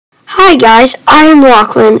Hi guys, I am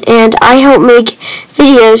Lachlan and I help make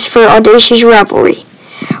videos for Audacious Revelry.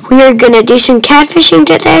 We are going to do some catfishing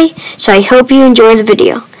today, so I hope you enjoy the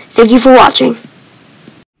video. Thank you for watching.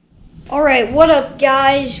 Alright, what up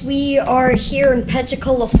guys? We are here in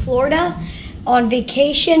Pensacola, Florida on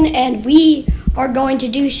vacation and we are going to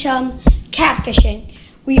do some catfishing.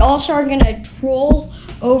 We also are going to troll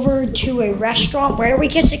over to a restaurant where we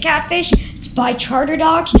catch the catfish. It's by charter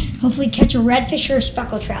dogs. Hopefully catch a redfish or a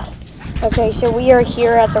speckled trout. Okay, so we are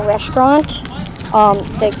here at the restaurant.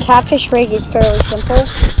 The catfish rig is fairly simple.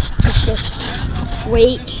 It's just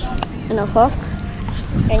weight and a hook.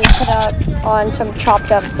 And you put out on some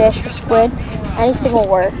chopped up fish or squid. Anything will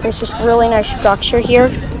work. There's just really nice structure here.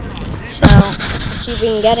 So, let's see if we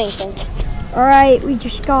can get anything. Alright, we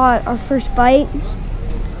just got our first bite.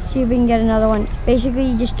 See if we can get another one. Basically,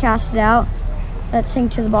 you just cast it out. Let it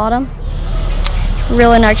sink to the bottom.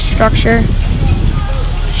 Really nice structure.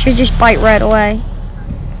 Should just bite right away.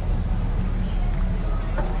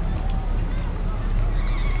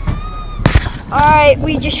 Alright,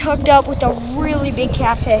 we just hooked up with a really big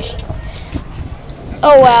catfish.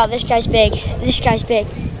 Oh wow, this guy's big. This guy's big.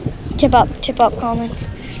 Tip up, Colin.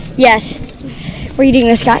 Yes, we're eating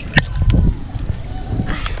this guy.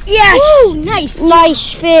 Yes! Ooh, nice.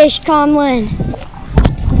 Nice fish, Conlon.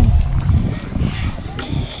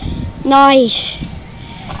 Nice.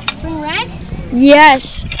 Bring rag?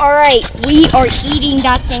 Yes. All right, we are eating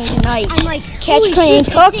that thing tonight. I'm like, catch, clean, and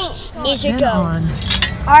cook is a go.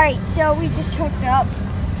 All right, so we just hooked up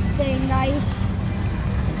with a nice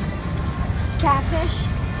catfish.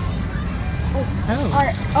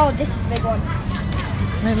 Oh, this is a big one.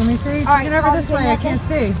 Wait, let me see. Take it over this way. I can't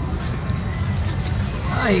see.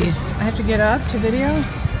 Oh, I have to get up to video?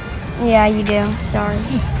 Yeah, you do. Sorry.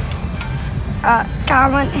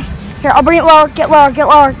 Come on. Here, I'll bring it lower. Get lower. Get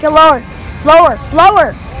lower. Get lower. Lower.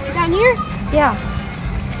 Lower. Down here? Yeah.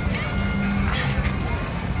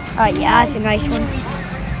 Yeah, that's a nice one.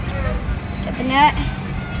 Get the net.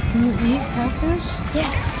 Can you eat catfish? Yeah.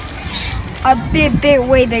 A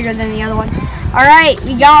way bigger than the other one. All right,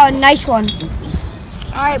 we got a nice one.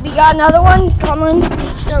 All right, we got another one. Come on.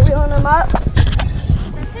 Start reeling them up.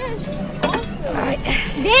 Awesome. Right.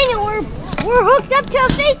 Daniel, we're hooked up to a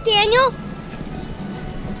fish, Daniel.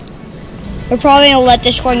 We're probably gonna let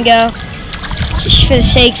this one go, just for the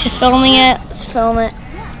sakes of filming it. Let's film it.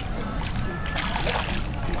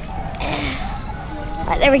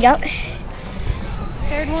 There we go.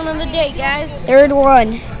 Third one of the day, guys. Third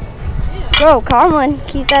one. Go, Conlon.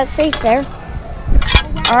 Keep that safe there.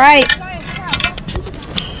 All right.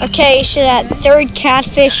 Okay, so that third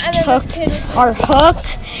catfish took our hook,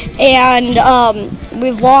 and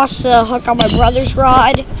we've lost the hook on my brother's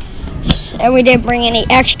rod, and we didn't bring any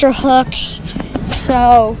extra hooks.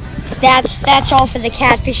 So that's all for the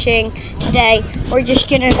catfishing today. We're just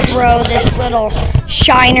gonna throw this little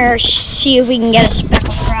shiner, see if we can get a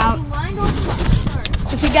speckled trout.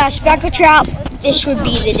 If we got a speckled trout, this would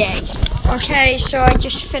be the day. Okay, so I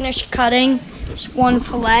just finished cutting this one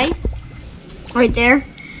fillet right there.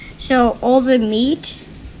 So all the meat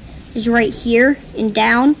is right here and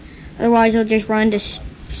down. Otherwise, it'll just run to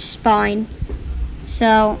spine.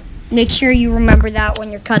 So make sure you remember that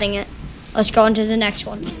when you're cutting it. Let's go on to the next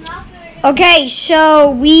one. Okay,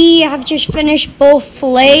 so we have just finished both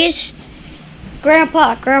fillets.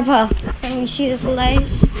 Grandpa, can we see the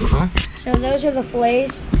fillets? So those are the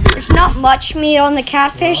fillets. There's not much meat on the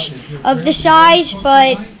catfish of the size,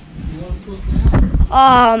 but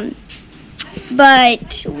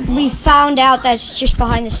we found out that's just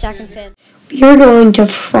behind the second fin. We are going to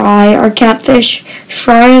fry our catfish,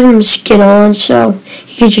 fry them skin on, so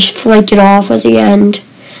you can just flake it off at the end.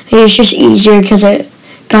 And it's just easier because it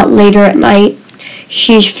got later at night. Just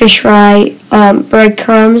use fish fry,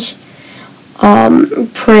 breadcrumbs,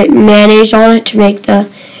 put mayonnaise on it to make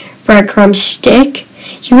the breadcrumbs stick.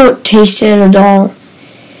 You won't taste it at all.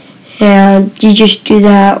 And you just do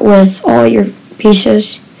that with all your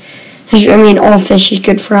pieces. I mean, all fish is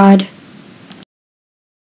good fried.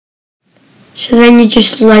 So then you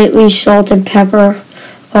just lightly salt and pepper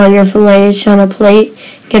all your fillets on a plate.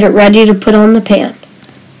 Get it ready to put on the pan.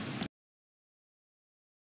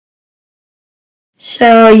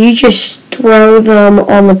 So you just throw them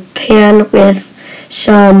on the pan with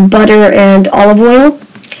some butter and olive oil.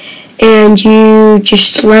 And you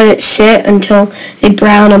just let it sit until they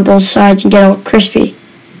brown on both sides and get all crispy.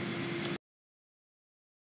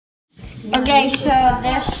 Okay, so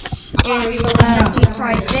this is deep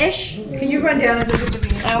fried fish. Can you run down and do it to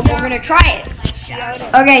me? We're going to try it.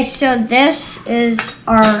 Okay, so this is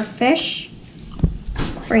our fish.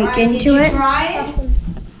 Break into it.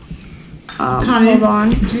 Connie, hold on.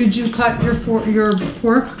 Did you cut your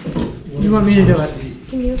pork? You want me to do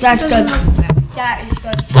it? That's good. That is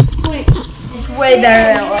good. Wait. It's way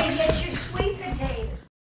better than it looks.